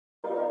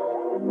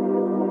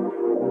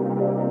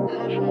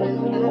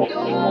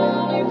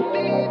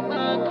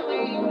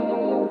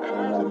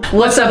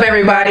What's up,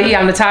 everybody?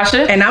 I'm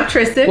Natasha. And I'm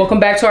Tristan. Welcome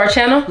back to our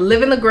channel,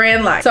 Livin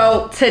Lagrande Lyfe.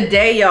 So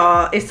today,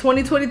 y'all, it's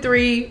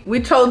 2023.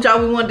 We told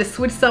y'all we wanted to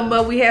switch something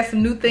up. We had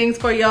some new things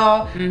for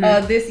y'all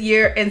this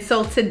year. And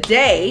so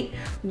today,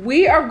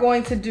 we are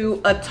going to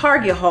do a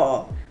Target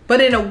haul,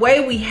 but in a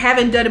way we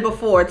haven't done it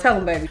before. Tell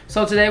them, baby.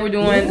 So today we're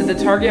doing the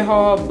Target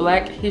haul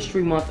Black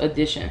History Month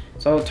edition.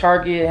 So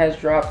Target has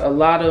dropped a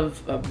lot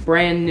of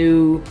brand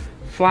new,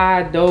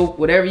 fly, dope,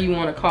 whatever you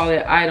want to call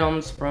it,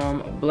 items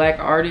from Black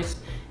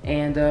artists.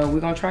 And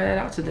we're gonna try that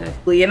out today.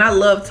 And I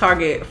love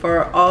Target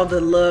for all the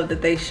love that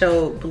they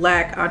show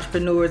Black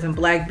entrepreneurs and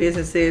Black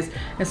businesses.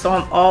 And so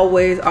I'm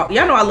always, y'all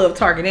know I love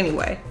Target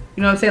anyway.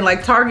 You know what I'm saying?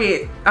 Like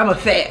Target, I'm a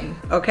fan,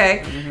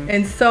 okay?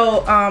 And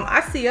so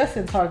I see us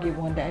in Target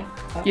one day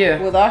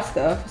with our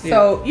stuff.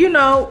 So, you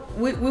know,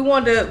 we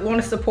want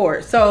to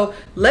support. So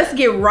let's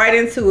get right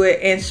into it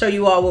and show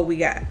you all what we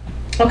got.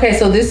 Okay,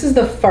 so this is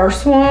the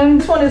first one.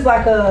 This one is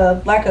like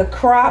a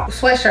crop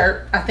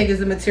sweatshirt, I think is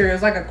the material.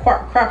 It's like a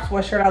crop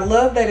sweatshirt. I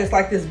love that it's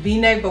like this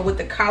V-neck, but with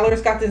the collar,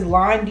 it's got this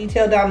line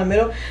detail down the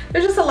middle.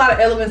 There's just a lot of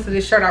elements to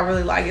this shirt. I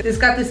really like it. It's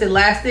got this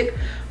elastic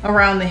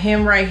around the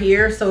hem right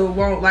here, so it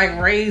won't like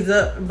raise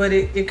up, but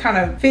it kind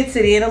of fits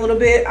it in a little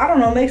bit. I don't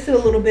know, makes it a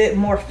little bit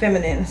more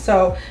feminine.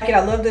 So I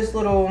love this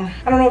little,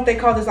 I don't know if they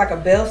call this like a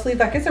bell sleeve.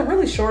 Like it's a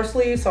really short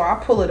sleeve, so I'll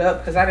pull it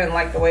up because I didn't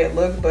like the way it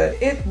looked,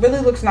 but it really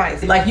looks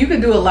nice. Like you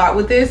could do a lot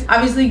with this.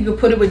 Obviously you could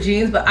put it with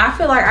jeans, but I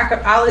feel like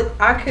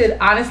I could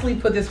honestly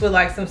put this with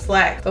like some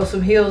slacks or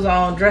some heels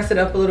on, dress it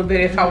up a little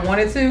bit if I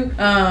wanted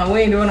to.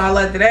 We ain't doing all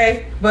that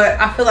today, but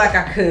I feel like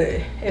I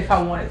could if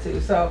I wanted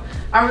to. So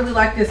I really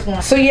like this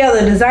one. So yeah,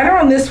 the designer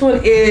on this one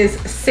is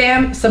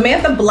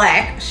Samantha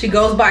Black. She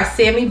goes by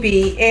Sammy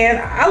B, and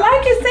I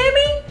like it,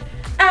 Sammy.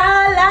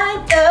 I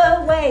like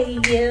the way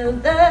you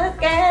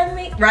look at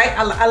me. Right?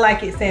 I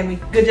like it, Sammy.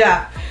 Good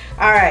job.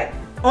 All right,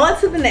 on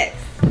to the next.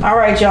 All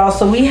right, y'all.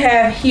 So we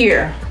have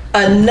here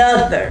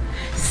another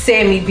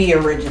Sammy B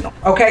original.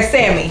 Okay,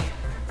 Sammy,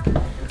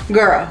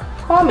 girl,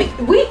 call me.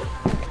 We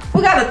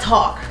gotta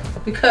talk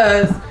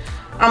because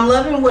I'm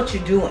loving what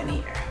you're doing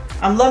here.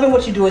 I'm loving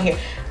what you're doing here.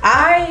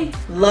 I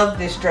love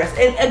this dress.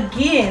 And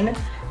again,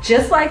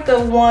 just like the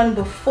one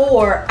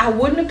before, I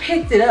wouldn't have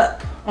picked it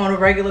up on a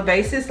regular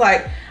basis.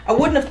 Like, I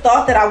wouldn't have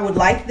thought that I would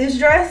like this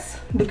dress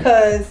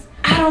because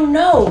I don't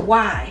know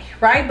why,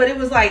 right? But it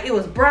was like, it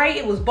was bright,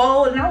 it was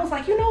bold, and I was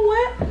like, you know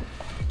what?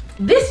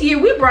 This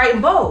year, we bright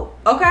and bold,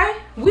 okay?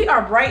 We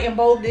are bright and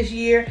bold this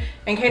year,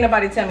 and can't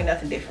nobody tell me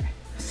nothing different.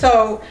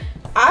 So,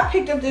 I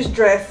picked up this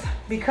dress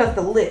because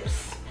the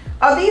lips.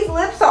 Are these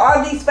lips or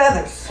are these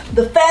feathers?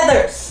 The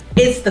feathers.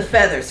 It's the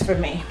feathers for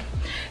me.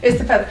 It's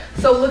the feathers.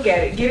 So look at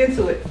it, get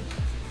into it.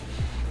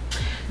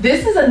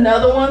 This is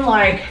another one,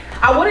 like,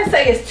 I wouldn't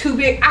say it's too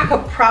big. I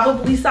could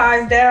probably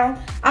size down.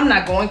 I'm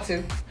not going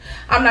to.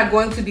 I'm not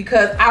going to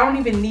because I don't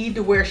even need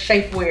to wear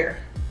shapewear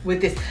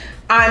with this.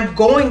 I'm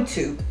going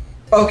to,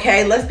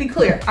 okay? Let's be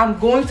clear. I'm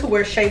going to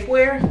wear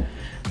shapewear,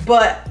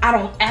 but I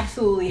don't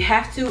absolutely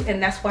have to,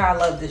 and that's why I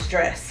love this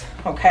dress.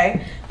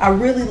 Okay, I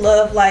really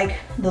love like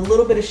the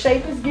little bit of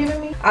shape it's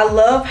giving me. I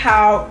love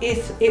how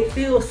it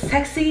feels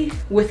sexy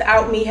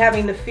without me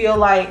having to feel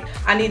like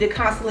I need to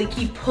constantly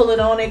keep pulling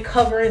on it,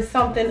 covering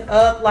something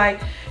up.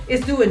 Like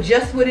it's doing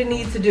just what it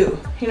needs to do.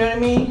 You know what I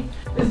mean?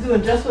 It's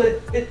doing just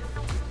what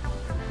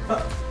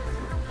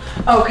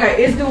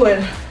okay, it's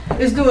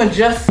doing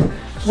just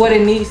what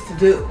it needs to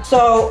do.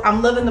 So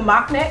I'm loving the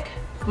mock neck.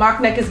 Mock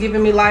neck is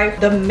giving me life.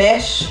 The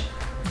mesh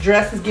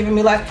dress is giving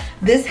me life.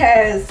 This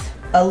has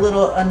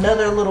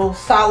another little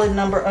solid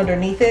number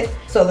underneath it,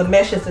 so the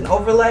mesh is an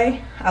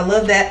overlay. I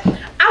love that.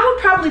 I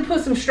would probably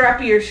put some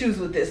strappier shoes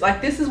with this.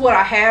 Like this is what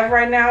I have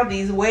right now,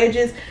 these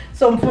wedges.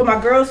 So for my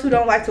girls who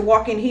don't like to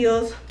walk in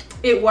heels,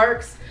 it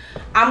works.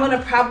 I'm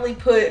gonna probably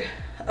put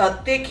a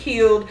thick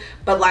heeled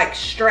but like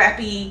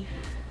strappy,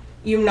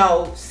 you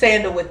know,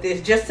 sandal with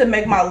this, just to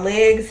make my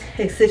legs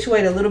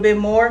accentuate a little bit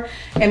more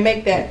and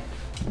make that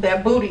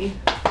booty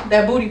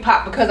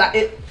pop, because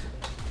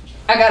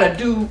I gotta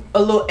do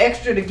a little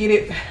extra to get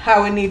it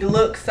how it need to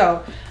look.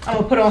 So I'm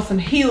gonna put on some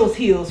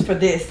heels for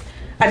this.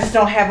 I just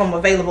don't have them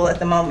available at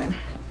the moment.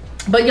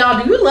 But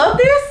y'all, do you love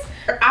this?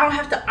 I don't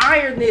have to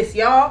iron this,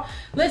 y'all.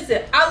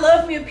 Listen, I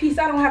love me a piece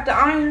I don't have to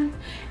iron.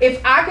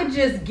 If I could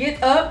just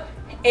get up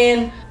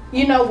and,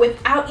 you know,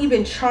 without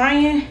even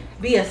trying,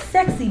 be a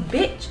sexy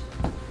bitch.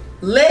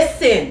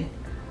 Listen,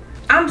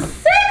 I'm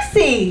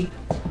sexy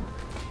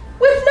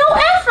with no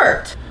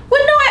effort.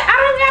 I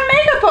don't got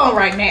makeup on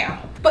right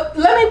now. But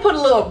let me put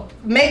a little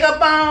makeup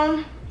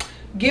on.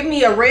 Give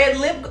me a red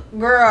lip,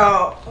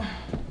 girl.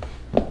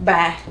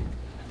 Bye.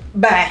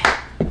 Bye.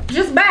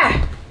 Just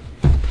bye.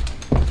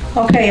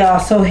 Okay, y'all.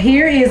 So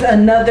here is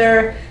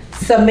another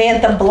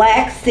Samantha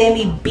Black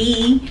Sammy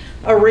B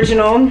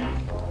original.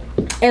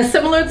 And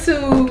similar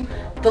to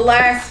the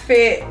last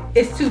fit,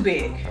 it's too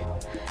big.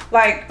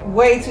 Like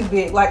way too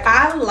big. Like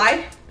I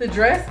like the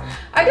dress.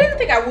 I didn't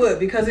think I would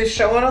because it's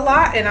showing a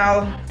lot, and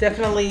I'll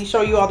definitely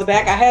show you all the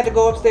back. I had to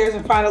go upstairs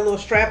and find a little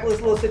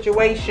strapless little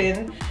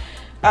situation,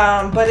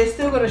 but it's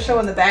still going to show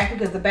in the back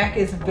because the back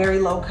is very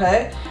low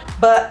cut.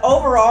 But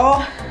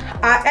overall,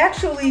 I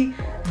actually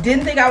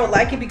didn't think I would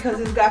like it because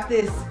it's got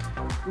this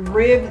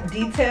rib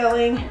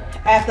detailing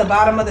at the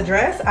bottom of the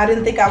dress. I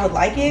didn't think I would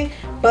like it,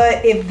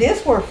 but if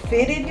this were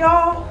fitted,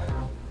 y'all,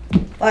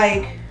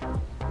 like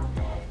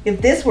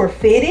if this were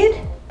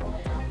fitted,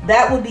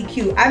 that would be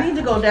cute. I need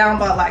to go down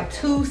by like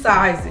 2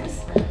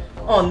 sizes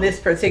on this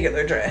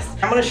particular dress.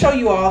 I'm gonna show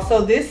you all.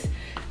 So this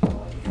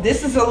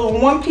is a little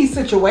one-piece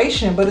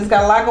situation, but it's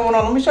got a lot going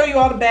on. Let me show you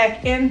all the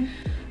back, and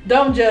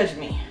don't judge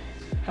me,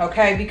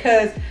 okay?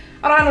 Because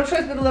I don't have no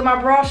choice but to let my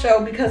bra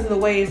show because of the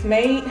way it's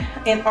made,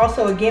 and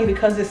also again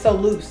because it's so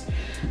loose.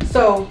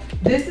 So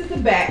this is the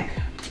back.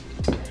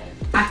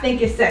 I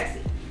think it's sexy,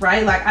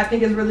 right? Like I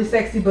think it's really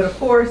sexy, but of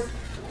course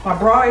my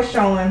bra is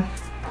showing.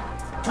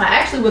 I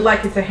actually would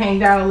like it to hang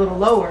down a little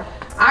lower.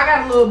 I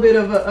got a little bit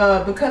of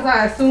a, because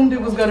I assumed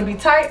it was gonna be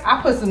tight, I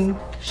put some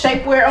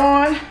shapewear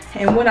on,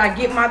 and when I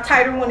get my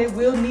tighter one, it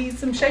will need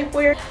some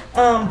shapewear.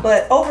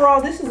 But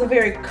overall, this is a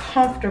very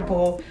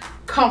comfortable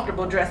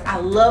dress. I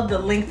love the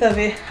length of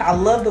it. I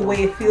love the way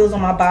it feels on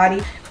my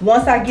body.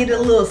 Once I get it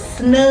a little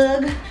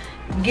snug,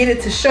 get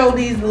it to show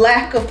these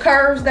lack of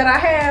curves that I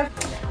have,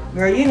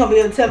 girl, you ain't gonna be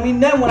able to tell me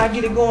nothing when I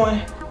get it going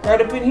right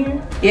up in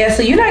here. Yeah,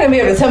 so you're not gonna be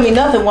able to tell me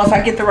nothing once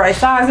I get the right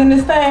size in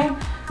this thing.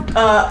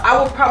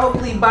 I would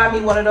probably buy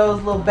me one of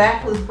those little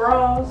backless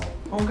bras,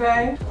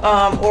 okay?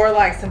 Or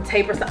like some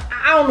tape or something.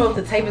 I don't know if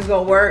the tape is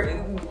gonna work.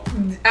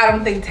 I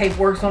don't think tape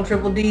works on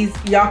triple Ds.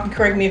 Y'all can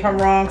correct me if I'm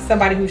wrong.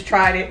 Somebody who's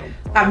tried it.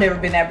 I've never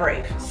been that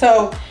brave.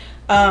 So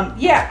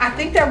yeah, I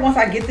think that once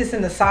I get this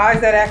in the size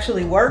that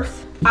actually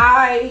works,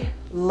 I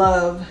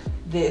love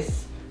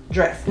this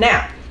dress.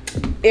 Now,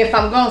 if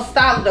I'm gonna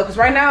style it though, because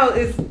right now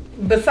it's,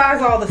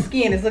 besides all the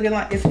skin, it's looking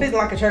like, it's fitting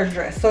like a church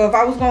dress. So if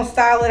I was gonna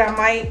style it, I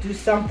might do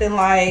something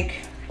like,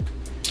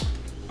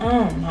 I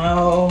don't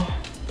know.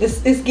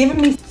 It's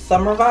giving me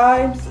summer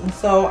vibes. And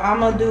so I'm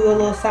gonna do a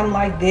little something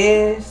like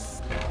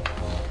this.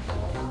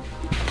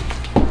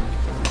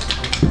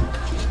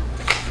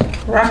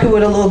 Rock it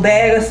with a little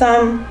bag or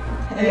something.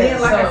 And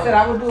then, like I said,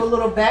 I would do a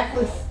little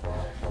backless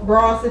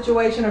bra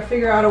situation or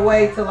figure out a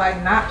way to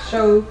like not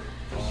show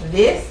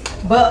this.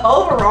 But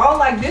overall,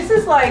 like this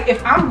is like,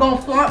 if I'm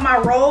gonna flaunt my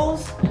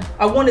rolls,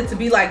 I want it to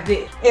be like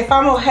this. If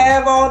I'm gonna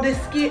have all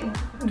this skin,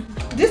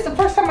 this is the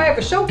first time I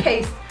ever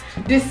showcased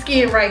this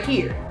skin right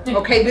here.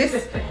 Okay,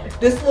 this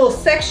little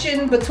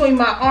section between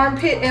my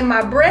armpit and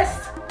my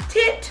breast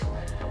tit,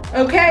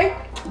 okay?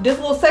 This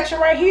little section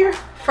right here,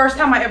 first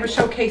time I ever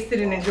showcased it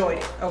and enjoyed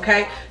it,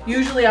 okay?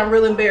 Usually I'm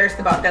really embarrassed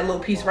about that little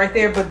piece right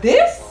there, but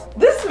this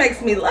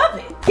makes me love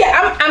it.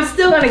 Yeah, I'm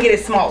still gonna get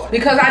it smaller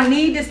because I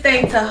need this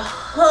thing to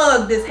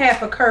hug this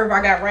half a curve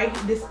I got right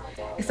here.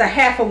 It's a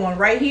half of one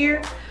right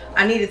here.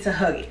 I need it to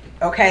hug it,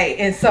 okay?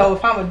 And so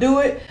if I'm gonna do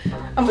it,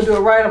 I'm gonna do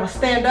it right. I'm gonna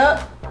stand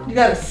up. You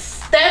gotta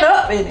stand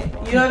up in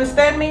it. You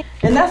understand me?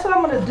 And that's what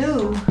I'm gonna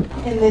do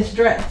in this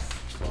dress.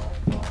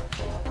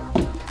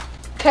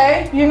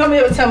 Okay? You ain't gonna be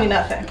able to tell me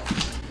nothing.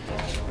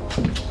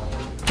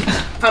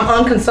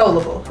 I'm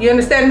unconsolable. You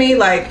understand me?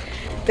 Like,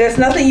 there's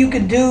nothing you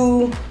could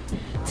do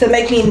to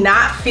make me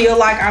not feel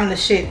like I'm the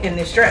shit in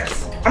this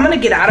dress. I'm gonna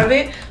get out of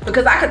it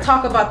because I could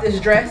talk about this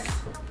dress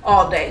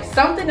all day.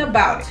 Something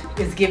about it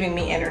is giving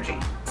me energy.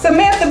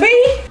 Samantha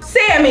B,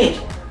 Sammy.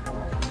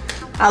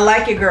 I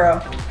like it, girl.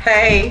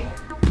 Hey.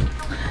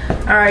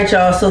 All right,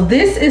 y'all, so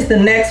this is the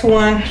next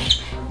one.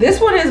 This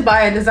one is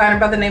by a designer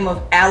by the name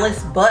of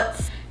Alice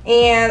Butts.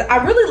 And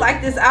I really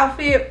like this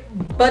outfit,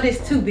 but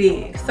it's too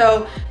big.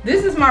 So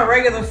this is my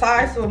regular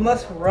size, so it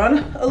must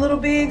run a little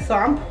big. So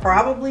I'm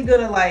probably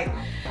gonna like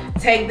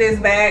take this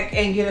back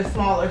and get a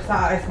smaller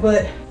size.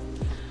 But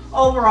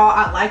overall,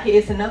 I like it.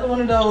 It's another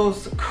one of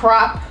those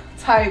crop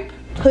type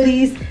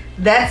hoodies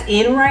that's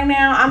in right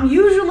now. I'm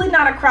usually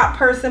not a crop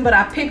person, but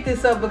I picked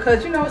this up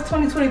because, you know, it's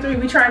 2023,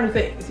 we try new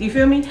things, you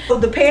feel me? So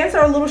the pants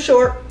are a little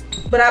short,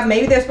 but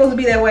maybe they're supposed to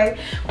be that way.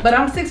 But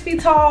I'm 6 feet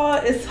tall,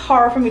 it's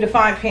hard for me to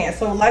find pants.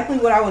 So likely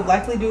what I would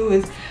likely do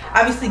is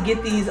obviously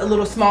get these a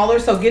little smaller.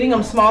 So getting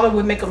them smaller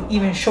would make them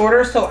even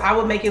shorter. So I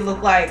would make it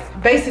look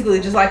like, basically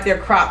just like they're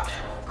cropped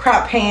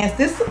pants.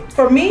 This,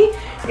 for me,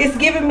 it's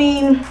giving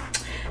me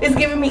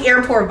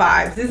airport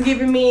vibes. It's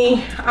giving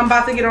me, I'm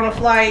about to get on a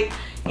flight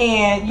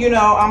and, you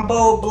know, I'm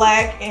bold,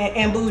 black,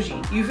 and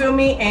bougie. You feel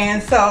me?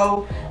 And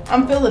so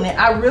I'm feeling it.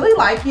 I really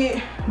like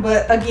it,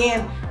 but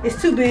again, it's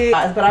too big.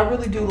 But I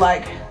really do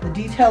like the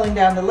detailing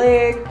down the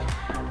leg,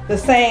 the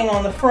saying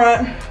on the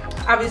front.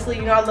 Obviously,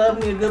 you know, I love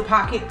me a good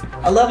pocket.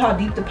 I love how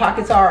deep the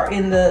pockets are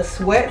in the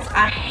sweats.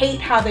 I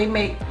hate how they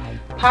make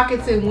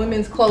pockets in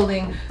women's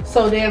clothing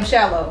so damn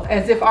shallow,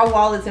 as if our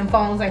wallets and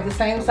phones ain't the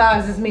same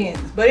size as men's.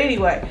 But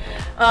anyway,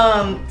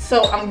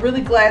 so I'm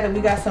really glad that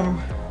we got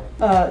some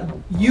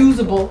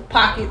usable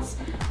pockets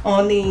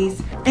on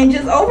these, and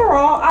just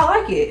overall I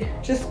like it.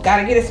 Just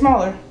gotta get it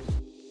smaller.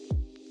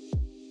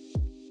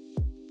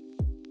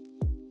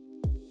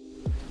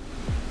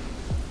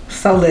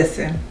 So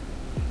listen,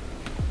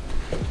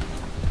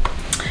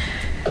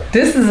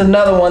 this is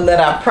another one that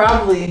I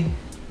probably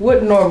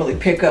wouldn't normally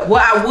pick up.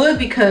 Well, I would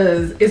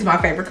because it's my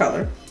favorite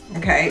color.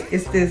 Okay,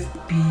 it's this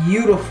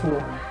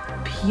beautiful,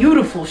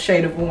 beautiful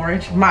shade of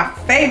orange. My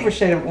favorite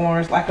shade of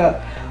orange, like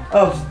a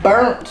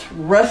burnt,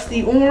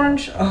 rusty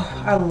orange.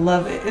 Oh, I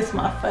love it. It's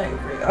my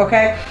favorite.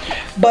 Okay,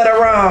 but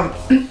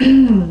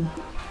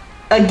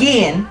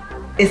again,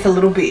 it's a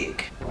little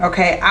big.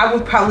 Okay, I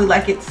would probably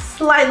like it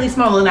slightly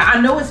smaller. Now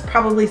I know it's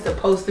probably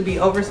supposed to be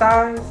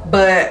oversized,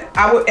 but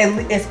I would,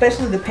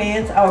 especially the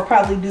pants, I would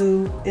probably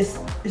do is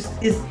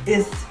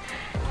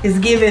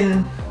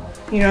giving,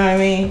 you know what I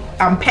mean?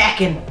 I'm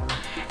packing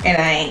and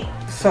I ain't.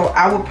 So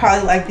I would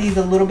probably like these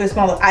a little bit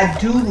smaller. I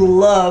do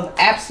love,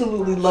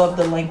 absolutely love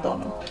the length on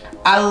them.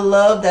 I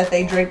love that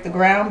they drape the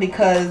ground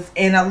because,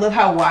 and I love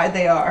how wide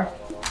they are,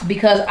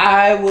 because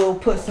I will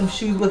put some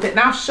shoes with it.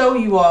 And I'll show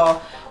you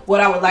all what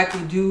I would like to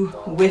do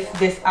with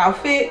this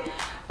outfit,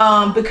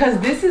 because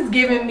this is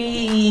giving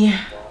me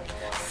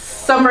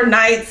summer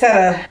nights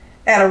at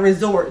a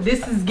resort.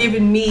 This is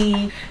giving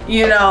me,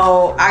 you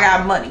know, I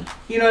got money.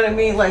 You know what I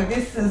mean? Like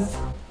this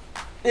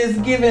is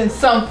giving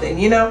something,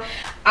 you know.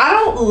 I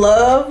don't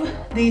love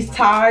these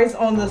ties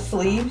on the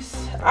sleeves.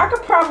 I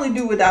could probably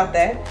do without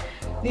that.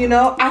 You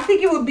know, I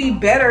think it would be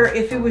better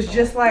if it was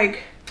just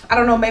like, I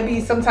don't know,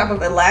 maybe some type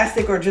of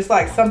elastic or just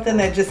like something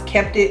that just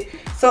kept it.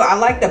 So I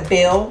like the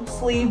bell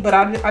sleeve, but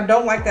I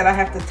don't like that I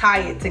have to tie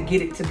it to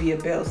get it to be a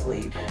bell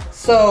sleeve.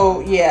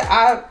 So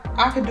yeah,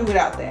 I could do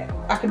without that.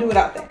 I could do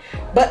without that.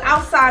 But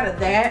outside of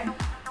that,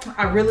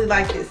 I really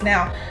like this.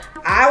 Now,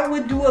 I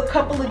would do a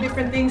couple of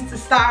different things to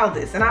style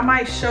this, and I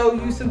might show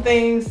you some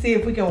things, see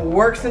if we can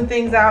work some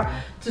things out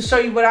to show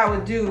you what I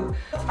would do.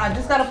 I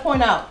just gotta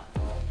point out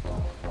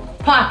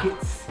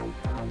pockets,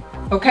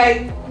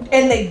 okay?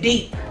 And they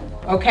deep,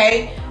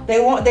 okay?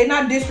 They're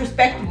not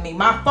disrespecting me.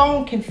 My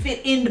phone can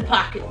fit in the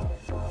pocket,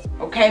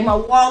 okay? My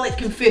wallet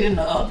can fit in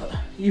the other.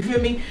 You feel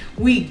me?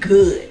 We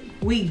good.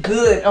 We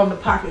good on the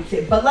pocket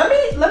tip. But let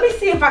me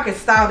see if I can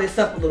style this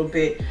up a little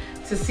bit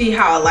to see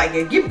how I like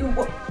it. Give me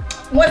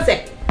one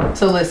second.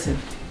 So listen,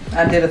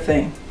 I did a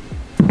thing.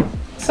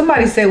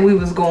 Somebody said we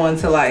was going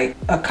to like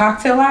a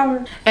cocktail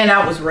hour, and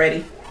I was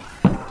ready.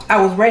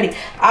 I was ready.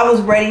 I was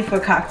ready for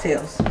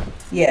cocktails.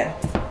 Yeah.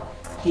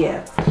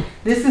 Yeah.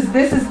 This is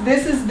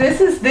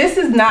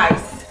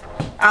nice.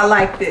 I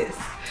like this.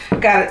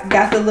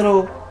 Got the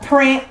little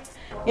print.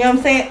 You know what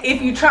I'm saying?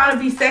 If you're trying to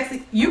be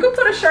sexy, you can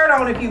put a shirt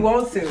on if you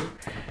want to.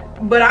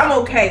 But I'm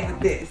okay with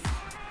this.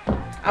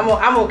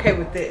 I'm okay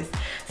with this.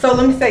 So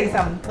let me tell you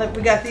something. Like,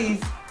 we got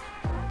these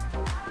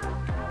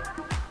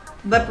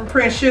leopard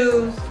print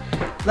shoes,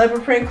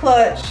 leopard print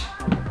clutch,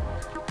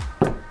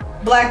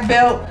 black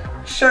belt,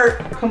 shirt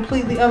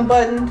completely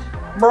unbuttoned,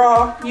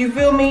 bra. You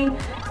feel me?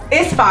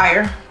 It's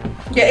fire.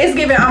 Yeah, it's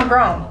giving I'm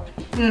grown.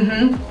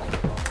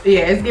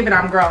 Yeah, it's giving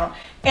I'm grown.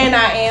 And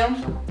I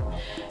am.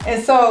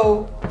 And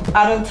so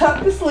I done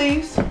tucked the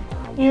sleeves.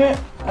 Yeah,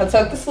 I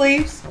tucked the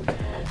sleeves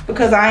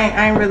because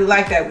I ain't really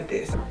like that with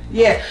this.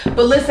 Yeah,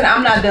 but listen,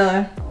 I'm not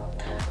done.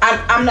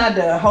 I'm not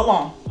done. Hold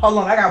on.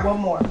 I got one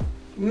more,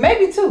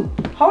 maybe two.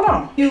 Hold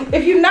on.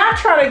 If you're not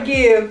trying to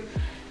give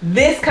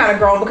this kind of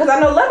grown, because I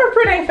know leopard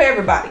print ain't for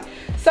everybody.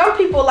 Some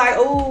people like,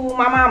 oh,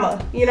 my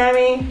mama. You know what I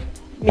mean?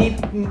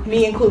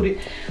 Me included.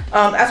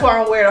 That's why I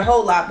don't wear it a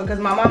whole lot, because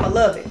my mama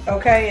love it.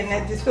 Okay, and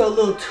that just feel a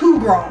little too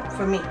grown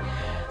for me.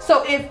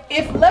 So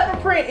if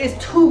leopard print is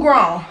too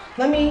grown,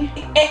 and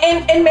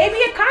maybe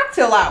a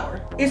cocktail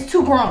hour is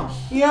too grown.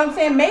 You know what I'm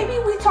saying? Maybe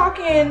we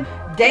talking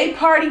day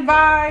party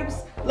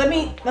vibes. Let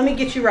me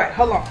get you right.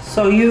 Hold on.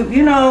 So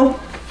you know,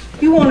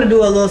 you want to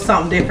do a little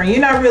something different.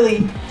 You're not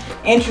really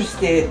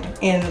interested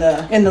in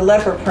the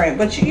leopard print,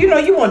 but you know,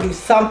 you want to do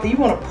something. You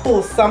want to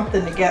pull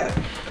something together.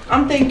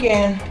 I'm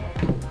thinking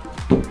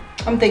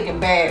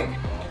bag.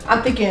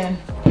 I'm thinking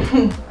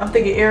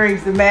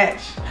earrings to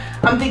match.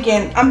 I'm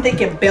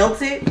thinking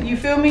belted. You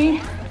feel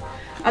me?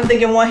 I'm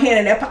thinking one hand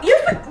in that pocket.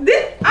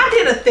 I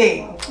did a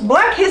thing.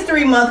 Black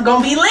History Month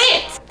gonna be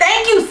lit.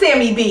 Thank you,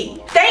 Sammy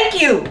B.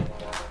 Thank you.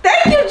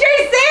 Thank you,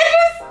 Jay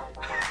Sanders.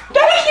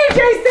 Thank you,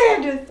 Jay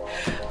Sanders.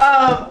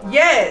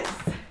 Yes.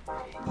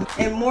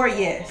 And more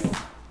yes.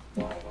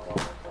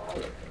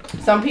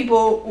 Some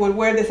people would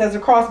wear this as a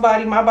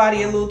crossbody. My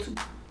body a little too.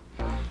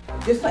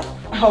 Just like,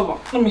 hold on.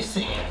 Let me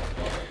see.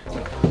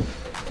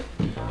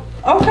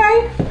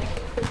 Okay.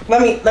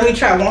 Let me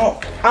try one.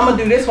 I'm gonna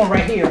do this one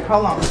right here.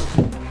 Hold on.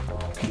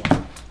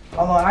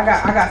 Hold on. I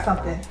got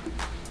something.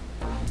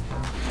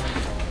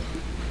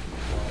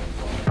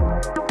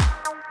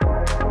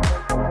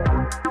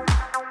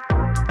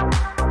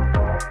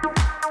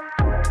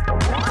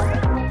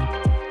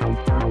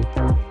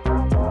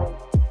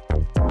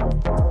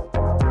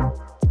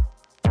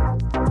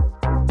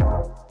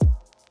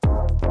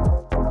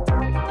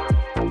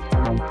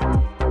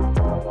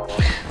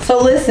 So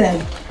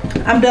listen,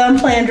 I'm done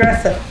playing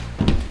dress up.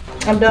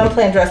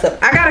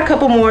 I got a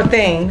couple more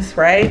things,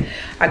 right?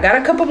 I got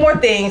a couple more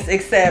things,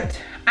 except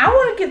I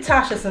want to give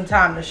Tasha some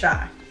time to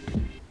shine.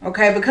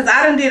 Okay, because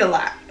I done did a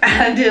lot.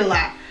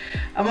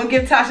 I'm gonna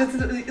give Tasha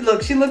to,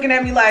 look, she's looking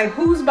at me like,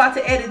 who's about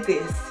to edit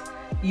this?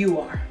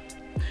 You are.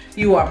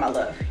 You are, my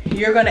love.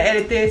 You're gonna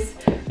edit this,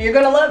 and you're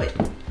gonna love it.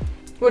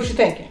 What you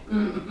thinking?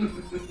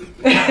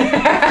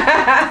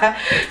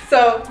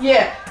 So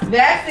yeah,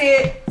 that's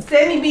it.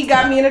 Sammy B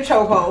got me in a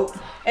chokehold,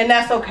 and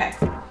that's okay.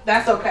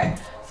 That's okay.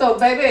 So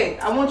baby,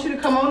 I want you to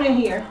come on in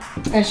here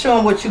and show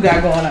them what you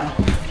got going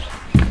on.